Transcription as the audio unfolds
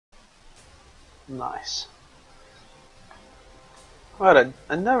Nice. Right,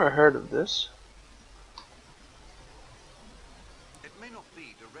 I never heard of this. It may not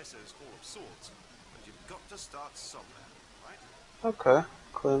be Duresso's Hall of Swords, but you've got to start somewhere, right? Okay,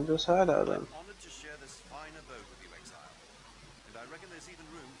 claim this hideout then. I'm honored to share this fine abode with you, Exile. And I reckon there's even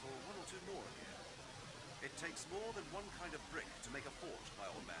room for one or two more here. It takes more than one kind of brick to make a fort, my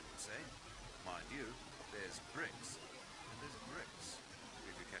old man would say. Mind you, there's bricks, and there's bricks,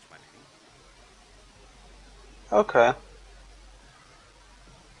 if you catch my meaning. Okay.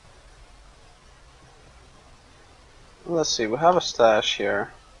 Let's see, we have a stash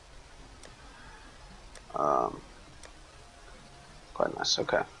here. Quite nice,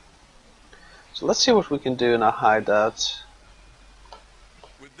 okay. So let's see what we can do in a hideout.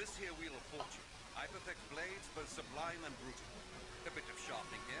 With this here Wheel of Fortune, I perfect blades both sublime and brutal. A bit of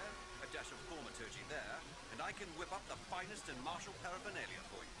sharpening here, a dash of thaumaturgy there, and I can whip up the finest and martial paraphernalia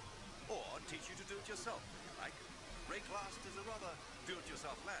for you. Or teach you to do it yourself, if you like. Rayclast is a rather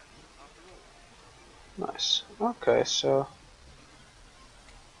do-it-yourself land, after all. Nice. Okay, so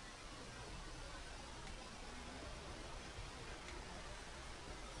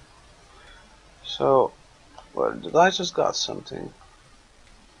well, did I just got something?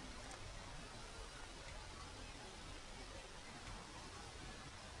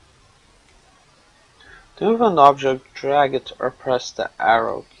 To move an object, drag it or press the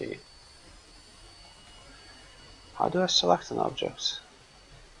arrow key. How do I select an object?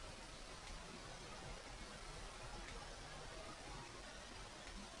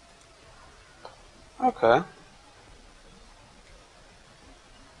 Okay.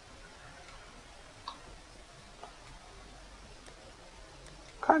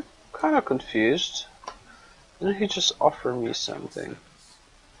 Kind of confused. Didn't he just offer me something?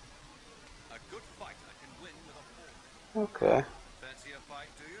 A good fighter can win with a fall. Okay. Fancy a fight,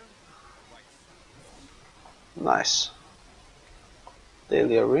 do you? Right. Nice.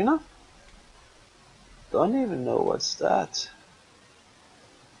 Daily Arena? Don't even know what's that.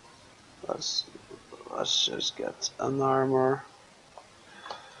 Let's just get an armor.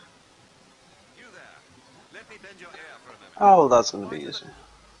 You there. Let me bend your ear for a moment. Oh, well, that's gonna be easy.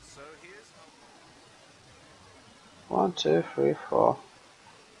 So here's 1, 2, 3, 4.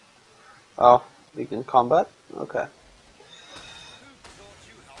 Oh, we can combat? Okay. who taught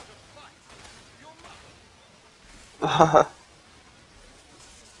you how to fight? Your mother.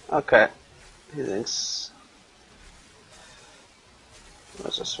 Okay. He thinks.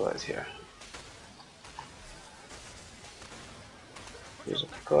 Let's just right here. Use a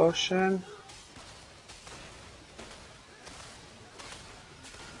potion.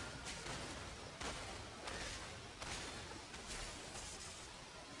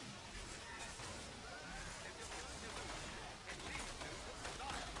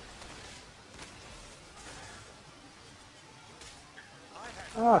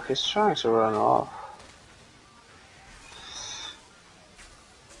 Oh, he's trying to run off.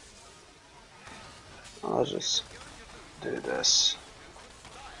 I'll just do this.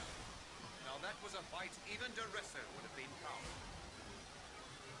 Now that was a fight even Duresso would have been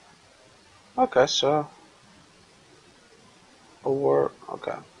proud. Okay, so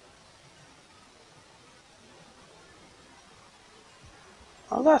okay.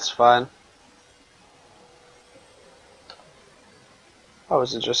 Oh, that's fine. That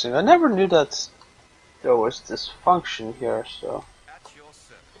was interesting. I never knew that there was this function here, so At your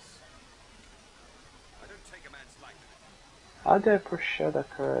service. I don't take a man's life. how do I pursue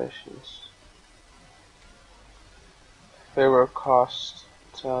decorations? Favor cost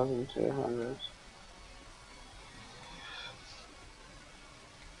 1,200.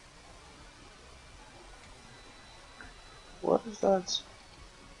 What is that?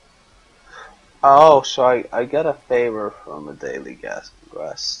 Oh, so I get a favor from a daily guest.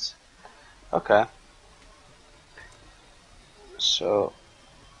 Okay. So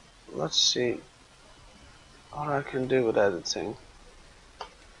let's see what I can do with editing.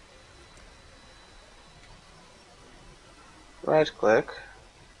 Right click.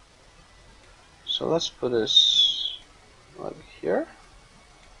 So let's put this like here.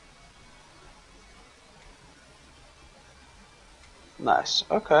 Nice.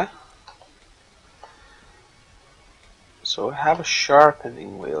 Okay. So we have a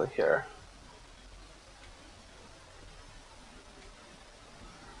sharpening wheel here.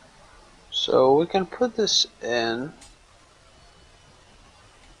 So we can put this in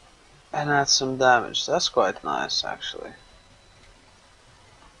and add some damage. That's quite nice, actually.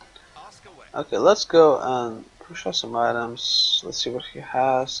 Ask away. Okay, let's go and push out some items. Let's see what he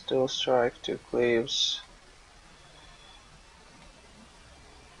has. Dual strike, 2 cleaves.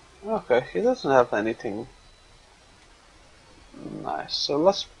 Okay, he doesn't have anything nice. So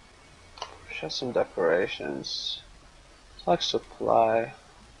let's show some decorations. It's like supply.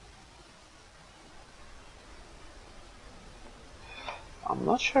 I'm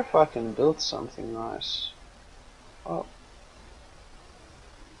not sure if I can build something nice. Oh,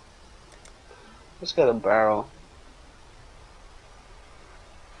 let's get a barrel.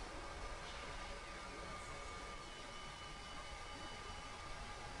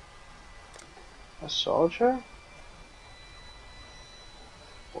 A soldier?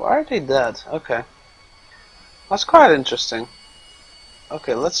 Why are they dead? Okay. That's quite interesting.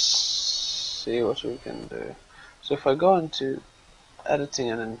 Okay, let's see what we can do. So if I go into editing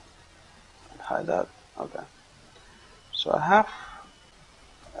and then hide that. Okay. So I have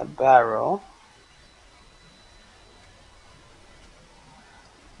a barrel.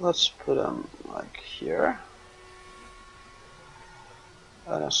 Let's put him like here.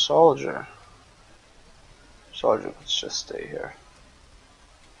 And a soldier. Soldier could just stay here.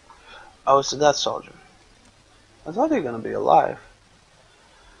 Oh, it's a dead soldier. I thought he was gonna be alive.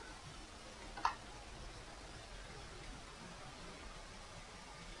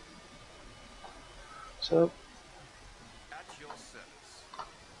 So At your service.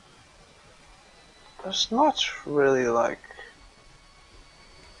 there's not really like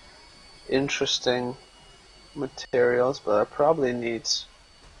interesting materials, but I probably need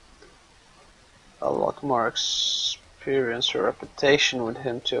a lot more experience or reputation with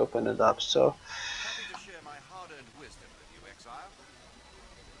him to open it up. So Happy to share my hard-earned wisdom with you, Exile.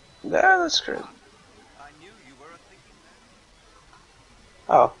 yeah, that's great. I knew you were a thinking man.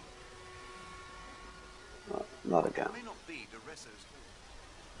 Oh, not again. It may not be Duresso's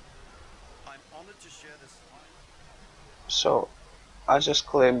hall. I'm honored to share this fight. So I just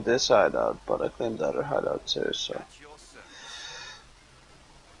claimed this hideout, but I claimed the other hideout too. So At your service.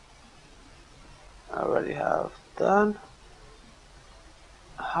 I already have done.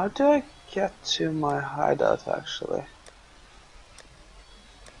 How do I get to my hideout actually?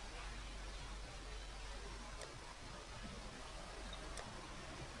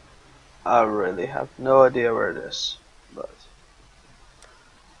 I really have no idea where it is, but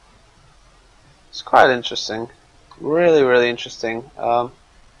it's quite interesting. Really interesting. I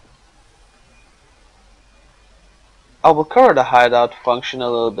will cover the hideout function a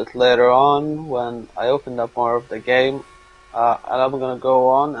little bit later on when I open up more of the game. And I'm gonna go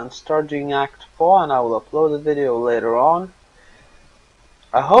on and start doing Act 4 and I will upload the video later on.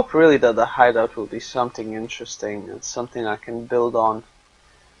 I hope really that the hideout will be something interesting and something I can build on.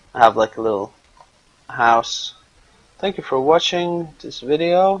 I have like a little house. Thank you for watching this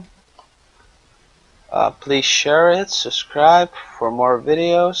video. Please share it, subscribe for more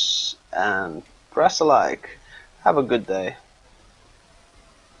videos, and press a like. Have a good day.